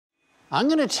I'm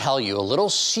going to tell you a little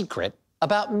secret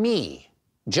about me.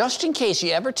 Just in case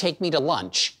you ever take me to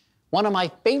lunch, one of my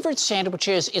favorite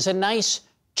sandwiches is a nice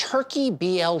turkey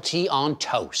BLT on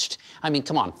toast. I mean,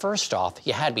 come on, first off,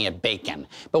 you had me at bacon.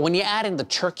 But when you add in the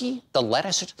turkey, the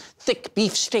lettuce, thick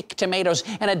beef steak, tomatoes,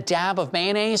 and a dab of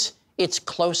mayonnaise, it's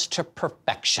close to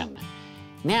perfection.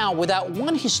 Now, without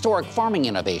one historic farming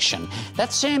innovation,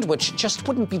 that sandwich just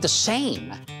wouldn't be the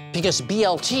same, because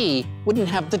BLT wouldn't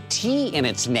have the T in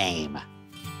its name.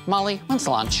 Molly, when's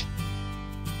lunch?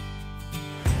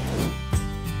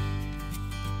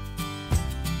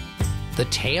 The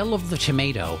tale of the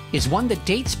tomato is one that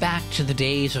dates back to the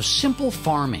days of simple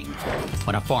farming,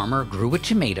 when a farmer grew a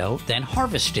tomato, then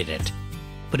harvested it.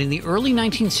 But in the early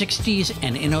 1960s,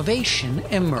 an innovation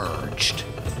emerged.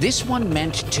 This one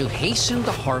meant to hasten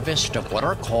the harvest of what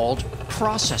are called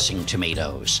processing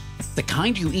tomatoes, the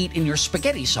kind you eat in your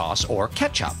spaghetti sauce or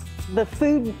ketchup. The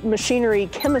Food Machinery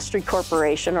Chemistry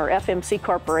Corporation, or FMC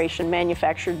Corporation,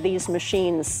 manufactured these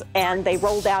machines, and they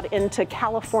rolled out into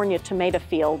California tomato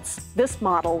fields, this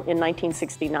model in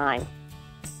 1969.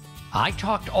 I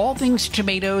talked all things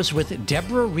tomatoes with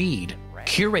Debra Reid,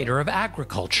 Curator of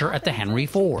Agriculture at the Henry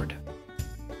Ford.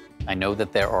 I know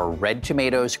that there are red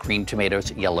tomatoes, green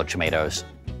tomatoes, yellow tomatoes.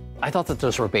 I thought that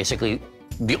those were basically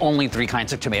the only three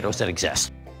kinds of tomatoes that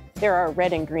exist. There are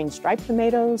red and green striped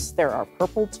tomatoes, there are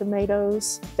purple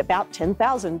tomatoes, about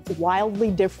 10,000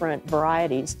 wildly different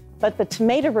varieties. But the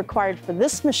tomato required for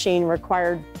this machine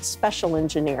required special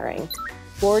engineering.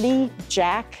 GORDIE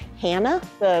Jack HANNA,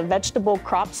 the vegetable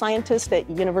crop scientist at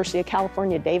University of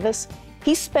California, Davis,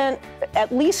 he spent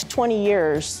at least 20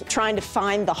 years trying to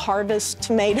find the hardest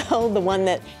tomato, the one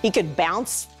that he could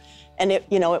bounce and it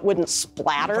wouldn't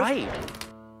splatter. Right.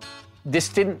 This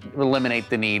didn't eliminate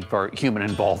the need for human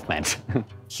involvement.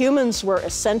 Humans were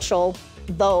essential,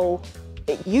 though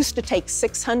it used to take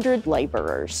 600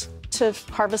 laborers to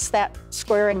harvest that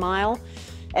square mile,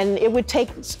 and it would take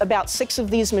about 6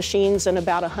 of these machines and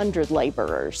about 100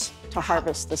 laborers to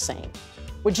harvest the same.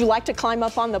 Would you like to climb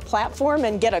up on the platform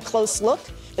and get a close look?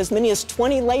 As many as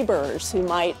 20 laborers who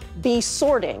might be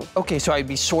sorting. Okay, so I'd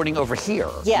be sorting over here,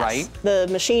 yes, right? The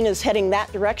machine is heading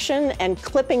that direction and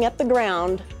clipping at the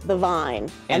ground the vine.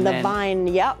 And the vine,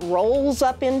 yeah, rolls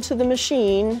up into the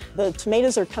machine. The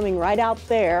tomatoes are coming right out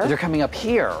there. They're coming up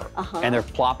here, and they're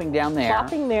plopping down there.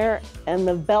 Plopping there, and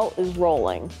the belt is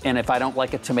rolling. And if I don't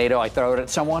like a tomato, I throw it at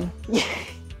someone?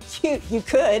 You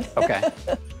could. Okay.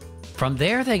 From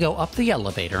there, they go up the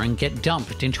elevator and get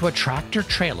dumped into a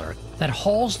tractor-trailer that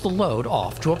hauls the load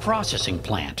off to a processing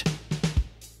plant.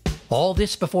 All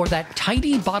this before that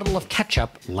tidy bottle of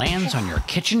ketchup lands on your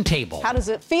kitchen table. How does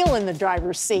it feel in the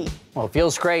driver's seat? Well, it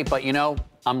feels great, but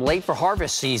I'm late for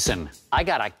harvest season. I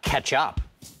gotta catch up.